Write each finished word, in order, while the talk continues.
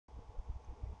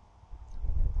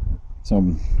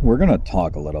So we're going to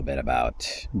talk a little bit about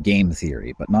game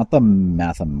theory, but not the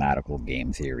mathematical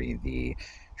game theory, the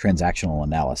transactional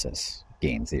analysis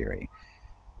game theory,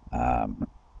 um,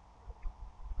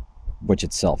 which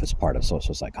itself is part of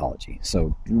social psychology.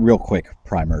 So real quick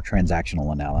primer,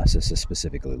 transactional analysis is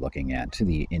specifically looking at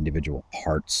the individual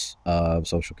parts of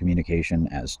social communication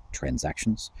as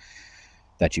transactions,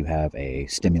 that you have a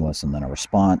stimulus and then a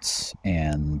response,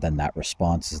 and then that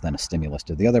response is then a stimulus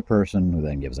to the other person, who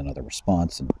then gives another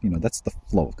response, and that's the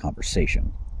flow of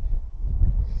conversation.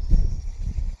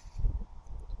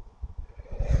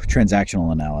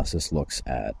 Transactional analysis looks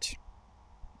at,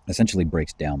 essentially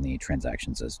breaks down the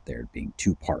transactions as there being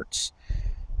two parts.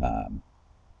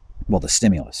 The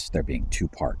stimulus, there being two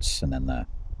parts, and then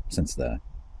since the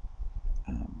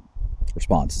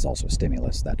response is also a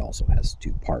stimulus, that also has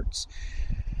two parts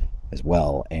as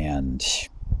well. And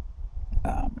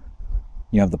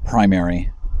you have the primary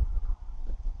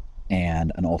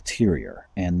and an ulterior.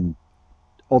 And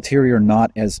ulterior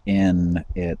not as in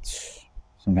it's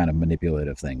some kind of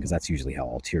manipulative thing, because that's usually how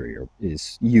ulterior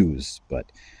is used,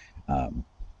 but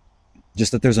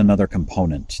just that there's another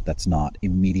component that's not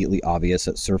immediately obvious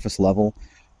at surface level,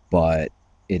 but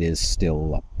it is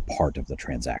still a part of the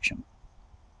transaction.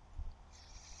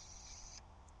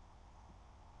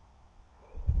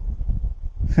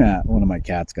 One of my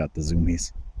cats got the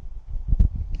zoomies,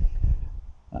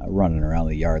 running around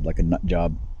the yard like a nut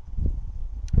job.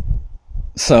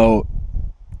 So,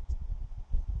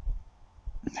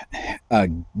 a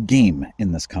game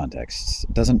in this context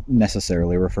doesn't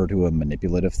necessarily refer to a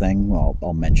manipulative thing. Well,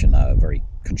 I'll mention a very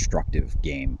constructive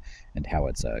game and how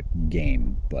it's a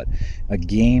game, but a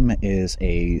game is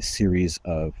a series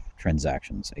of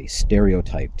transactions, a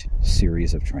stereotyped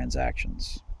series of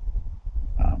transactions.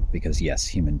 Because yes,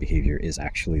 human behavior is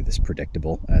actually this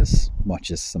predictable, as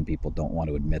much as some people don't want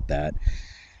to admit that.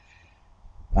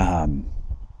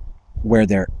 Where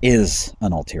there is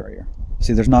an ulterior.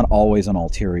 See, there's not always an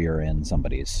ulterior in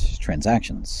somebody's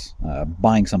transactions.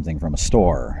 Buying something from a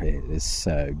store is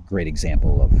a great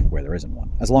example of where there isn't one,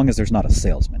 as long as there's not a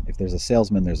salesman. If there's a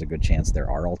salesman, there's a good chance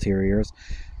there are ulteriors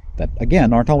that,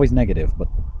 again, aren't always negative, but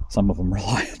some of them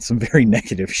rely on some very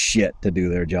negative shit to do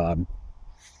their job.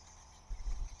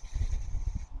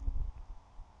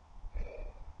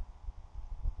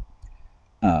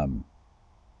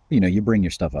 You bring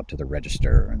your stuff up to the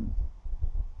register, and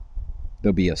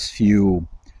there'll be a few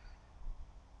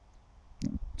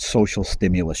social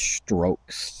stimulus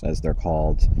strokes, as they're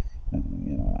called.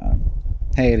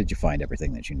 Hey, did you find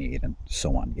everything that you need, and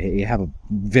so on. You have a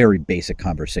very basic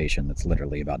conversation that's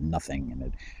literally about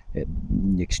nothing,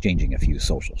 and exchanging a few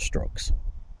social strokes.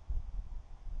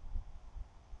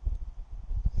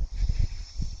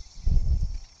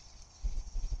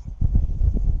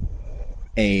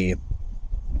 A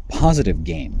positive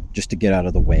game, just to get out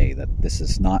of the way that this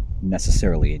is not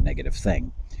necessarily a negative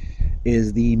thing,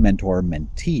 is the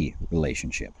mentor-mentee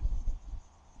relationship.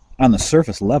 On the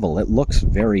surface level, it looks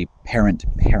very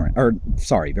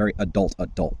very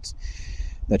adult,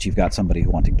 that you've got somebody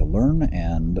wanting to learn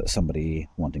and somebody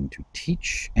wanting to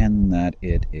teach, and that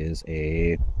it is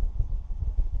a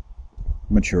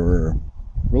mature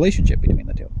relationship between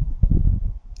the two.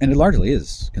 And it largely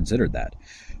is considered that.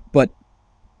 But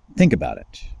think about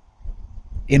it.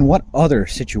 In what other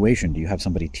situation do you have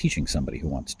somebody teaching somebody who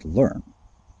wants to learn?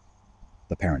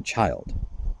 The parent-child.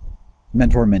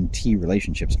 Mentor-mentee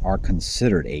relationships are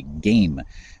considered a game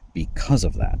because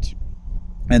of that.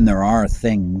 And there are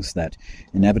things that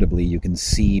inevitably you can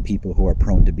see people who are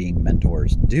prone to being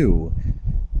mentors do,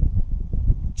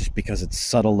 just because it's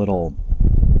subtle little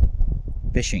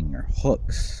fishing or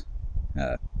hooks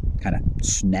kind of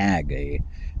snag a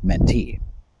mentee.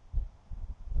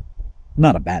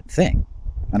 Not a bad thing.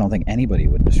 I don't think anybody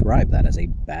would describe that as a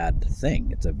bad thing.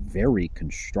 It's a very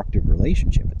constructive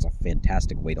relationship. It's a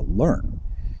fantastic way to learn.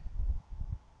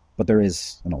 But there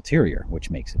is an ulterior, which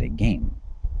makes it a game.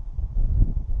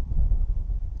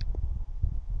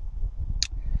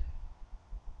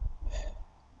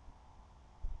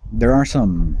 There are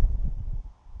some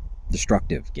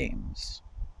destructive games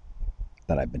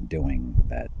that I've been doing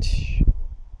that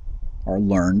are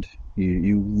learned.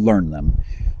 You learn them.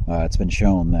 It's been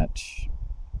shown that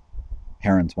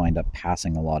parents wind up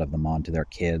passing a lot of them on to their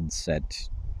kids at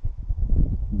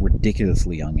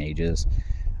ridiculously young ages.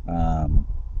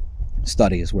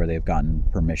 Studies where they've gotten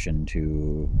permission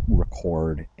to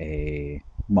record a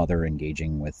mother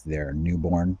engaging with their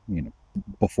newborn,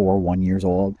 before 1 year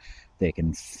old, they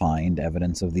can find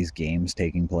evidence of these games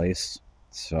taking place.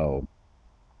 So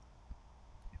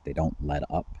if they don't let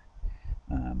up,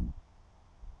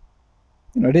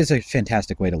 it is a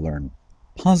fantastic way to learn.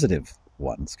 positive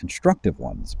ones, constructive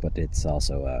ones, but it's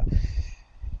also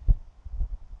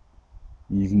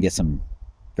you can get some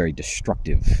very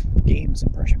destructive games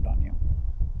impressioned on you.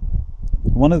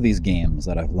 One of these games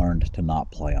that I've learned to not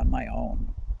play on my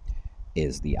own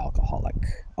is the alcoholic.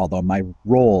 Although my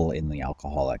role in the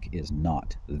alcoholic is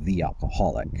not the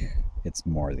alcoholic, it's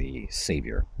more the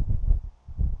savior.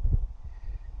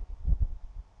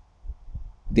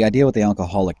 The idea with the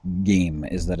alcoholic game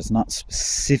is that it's not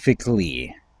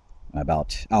specifically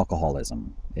about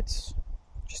alcoholism. It's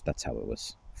just that's how it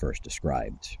was first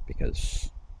described,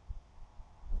 because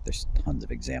there's tons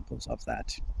of examples of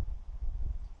that.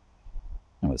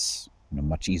 It was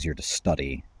much easier to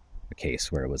study a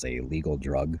case where it was a legal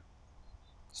drug,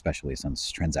 especially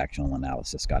since transactional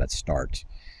analysis got its start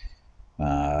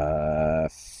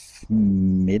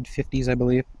mid-50s, I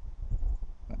believe.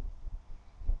 But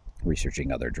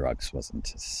researching other drugs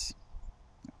wasn't as...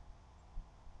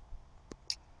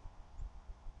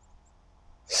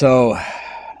 So,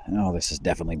 oh, this is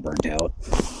definitely burnt out.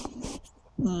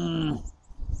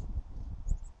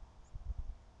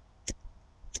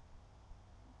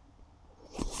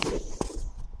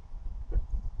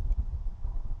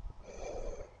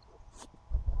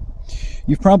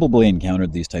 You've probably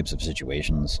encountered these types of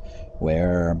situations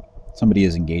where somebody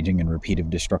is engaging in repeated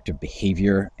destructive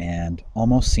behavior and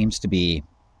almost seems to be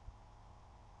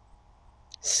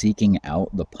seeking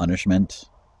out the punishment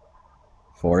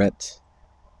for it,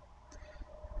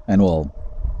 and will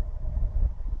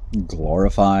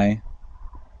glorify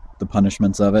the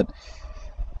punishments of it,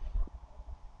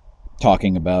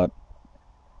 talking about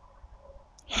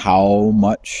how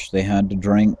much they had to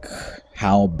drink,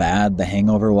 how bad the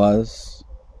hangover was.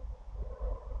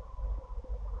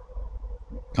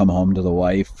 Come home to the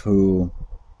wife who,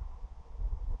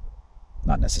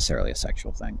 not necessarily a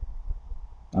sexual thing.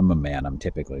 I'm a man, I'm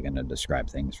typically going to describe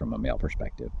things from a male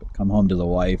perspective, but come home to the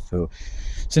wife who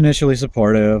is initially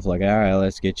supportive, like, all right,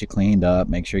 let's get you cleaned up,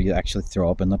 make sure you actually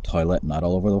throw up in the toilet, not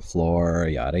all over the floor,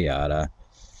 yada yada.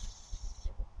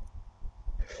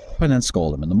 And then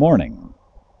scold him in the morning.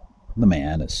 The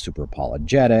man is super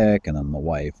apologetic, and then the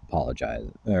wife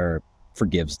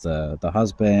forgives the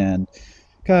husband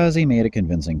because he made a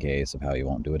convincing case of how he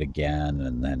won't do it again,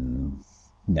 and then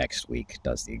next week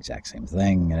does the exact same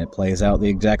thing, and it plays out the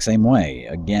exact same way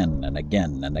again and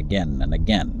again and again and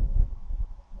again.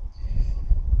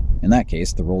 In that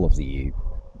case, the role of the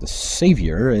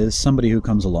savior is somebody who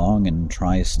comes along and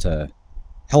tries to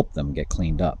help them get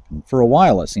cleaned up. And for a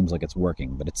while it seems like it's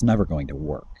working, but it's never going to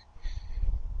work.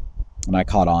 And I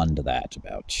caught on to that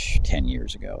about 10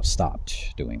 years ago,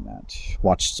 stopped doing that,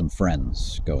 watched some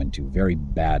friends go into very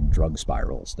bad drug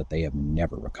spirals that they have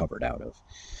never recovered out of.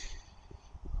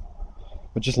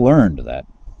 But just learned that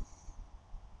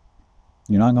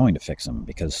you're not going to fix them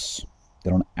because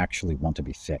they don't actually want to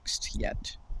be fixed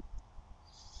yet.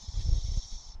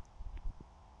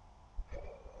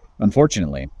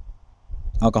 Unfortunately,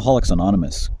 Alcoholics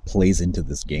Anonymous plays into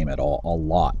this game a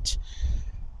lot,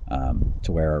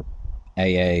 to where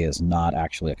AA is not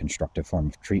actually a constructive form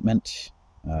of treatment.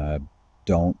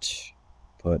 Don't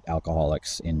put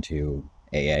alcoholics into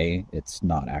AA. It's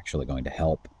not actually going to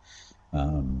help.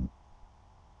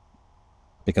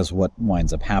 Because what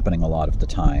winds up happening a lot of the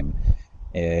time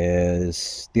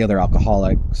is the other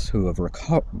alcoholics who have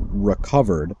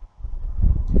recovered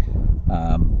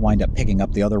wind up picking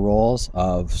up the other roles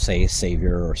of, say,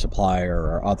 savior or supplier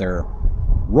or other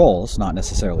roles, not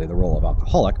necessarily the role of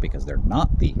alcoholic, because they're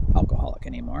not the alcoholic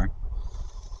anymore.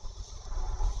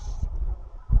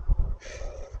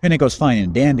 And it goes fine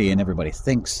and dandy, and everybody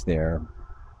thinks they're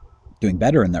doing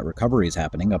better and that recovery is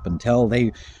happening up until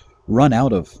they run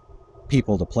out of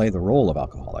people to play the role of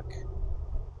alcoholic.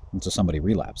 And so somebody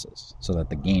relapses so that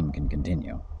the game can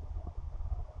continue.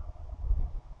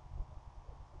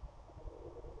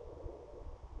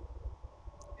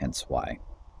 Hence why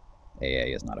AA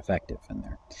is not effective in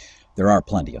there. There are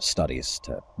plenty of studies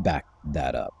to back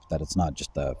that up, that it's not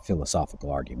just a philosophical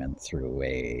argument through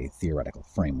a theoretical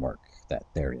framework, that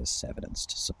there is evidence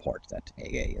to support that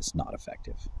AA is not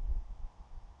effective.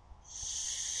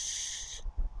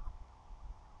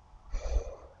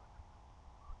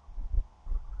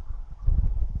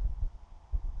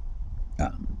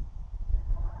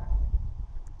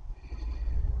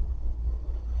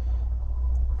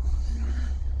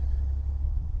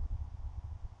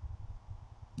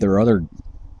 There are other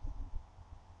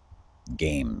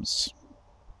games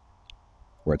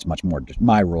where it's much more,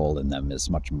 my role in them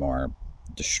is much more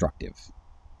destructive.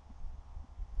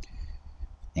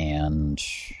 And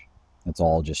it's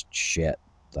all just shit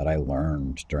that I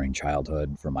learned during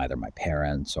childhood from either my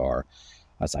parents or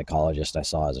a psychologist I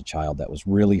saw as a child that was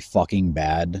really fucking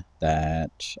bad.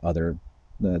 That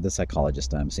the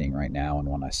psychologist I'm seeing right now and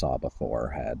one I saw before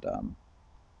had well,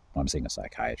 I'm seeing a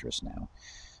psychiatrist now,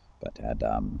 but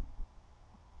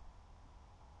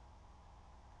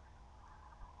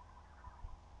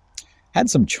had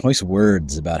some choice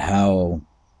words about how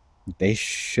they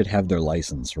should have their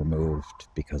license removed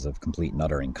because of complete and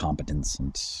utter incompetence,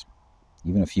 and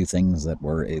even a few things that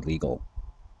were illegal.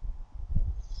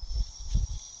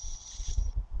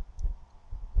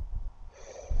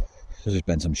 There's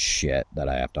been some shit that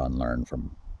I have to unlearn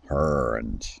from her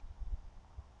and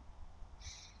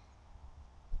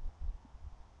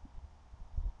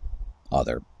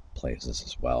other places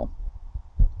as well.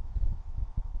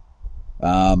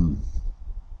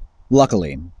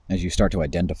 Luckily, as you start to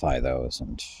identify those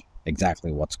and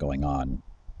exactly what's going on,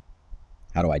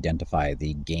 how to identify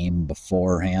the game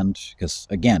beforehand, because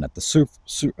again, at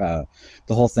the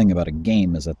whole thing about a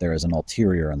game is that there is an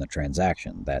ulterior in the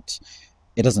transaction, that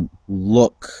it doesn't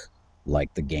look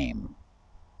like the game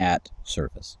at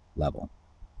surface level.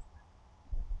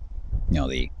 You know,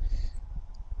 the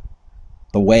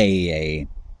way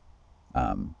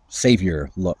a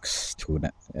savior looks to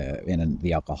in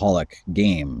the alcoholic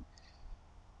game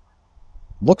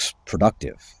looks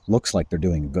productive, looks like they're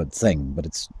doing a good thing, but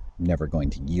it's never going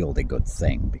to yield a good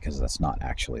thing because that's not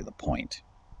actually the point.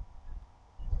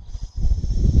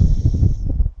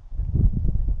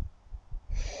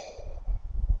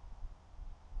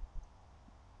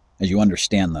 As you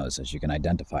understand those, as you can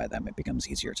identify them, it becomes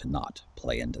easier to not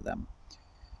play into them.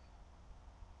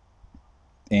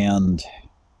 And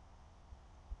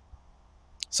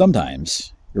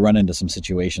sometimes you run into some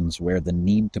situations where the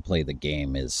need to play the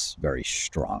game is very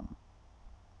strong.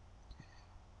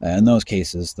 In those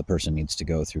cases, the person needs to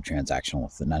go through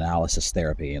transactional analysis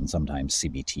therapy, and sometimes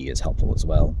CBT is helpful as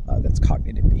well. That's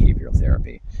cognitive behavioral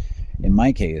therapy. In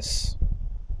my case,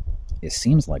 it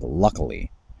seems like, luckily,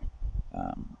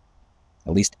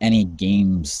 at least any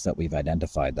games that we've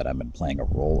identified that I've been playing a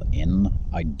role in,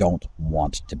 I don't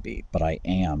want to be, but I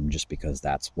am, just because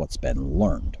that's what's been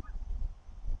learned.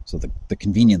 So the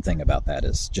convenient thing about that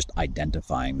is just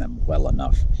identifying them well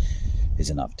enough is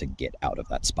enough to get out of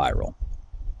that spiral.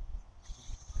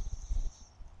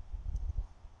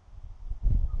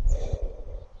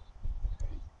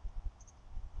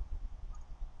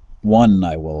 One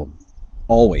I will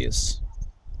always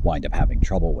wind up having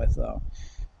trouble with, though,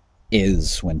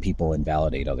 is when people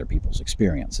invalidate other people's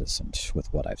experiences. And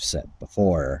with what I've said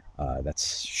before, that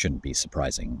shouldn't be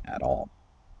surprising at all.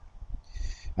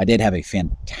 I did have a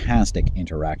fantastic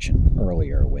interaction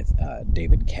earlier with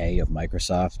David Kaye of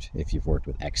Microsoft. If you've worked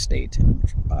with XState, and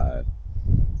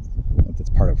it's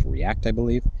part of React, I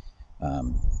believe,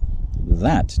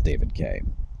 that David Kaye,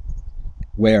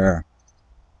 where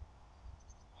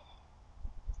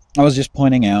I was just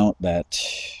pointing out that,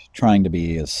 trying to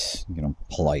be as,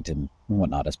 polite and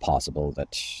whatnot as possible,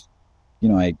 that,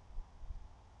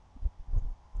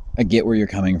 I get where you're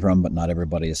coming from, but not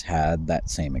everybody has had that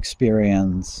same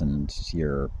experience, and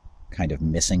you're kind of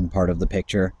missing part of the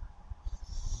picture.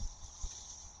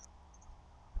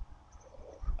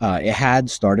 It had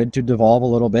started to devolve a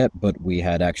little bit, but we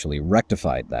had actually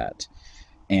rectified that.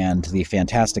 And the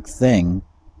fantastic thing,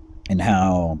 and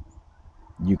how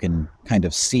you can kind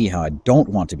of see how I don't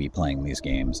want to be playing these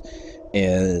games,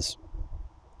 is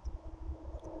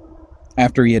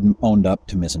after he had owned up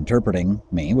to misinterpreting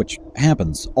me, which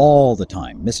happens all the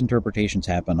time. Misinterpretations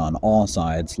happen on all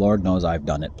sides. Lord knows I've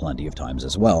done it plenty of times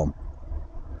as well.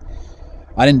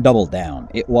 I didn't double down.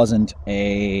 It wasn't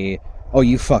a, oh,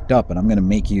 you fucked up and I'm going to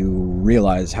make you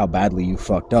realize how badly you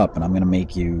fucked up and I'm going to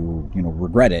make you,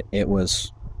 regret it. It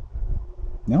was,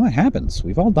 it happens.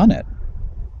 We've all done it.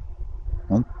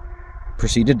 Well,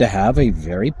 proceeded to have a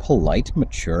very polite,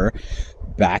 mature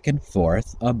back and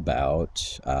forth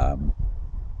about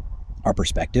our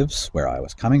perspectives, where I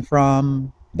was coming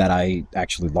from, that I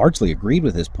actually largely agreed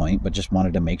with his point, but just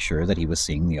wanted to make sure that he was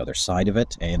seeing the other side of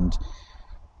it, and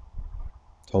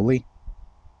totally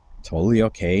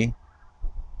okay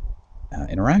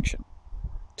interaction.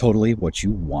 Totally what you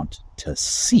want to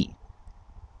see.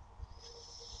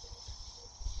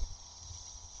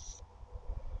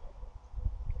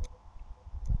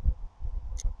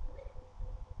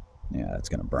 Yeah, that's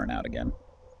going to burn out again.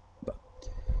 But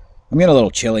I'm getting a little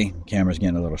chilly. Camera's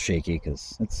getting a little shaky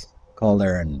because it's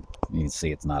colder, and you can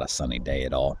see it's not a sunny day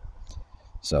at all.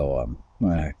 So I'm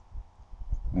going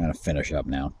to finish up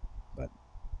now. But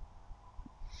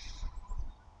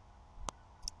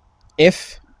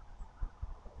if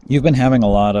you've been having a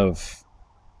lot of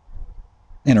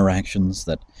interactions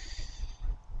that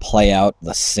play out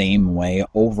the same way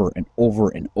over and over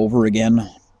and over again,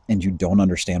 and you don't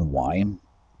understand why,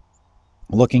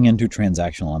 looking into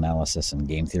transactional analysis and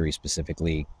game theory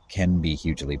specifically can be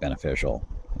hugely beneficial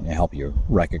and help you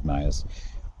recognize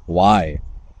why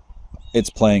it's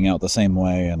playing out the same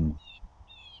way and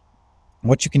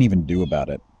what you can even do about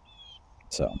it.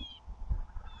 So,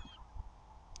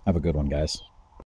 have a good one, guys.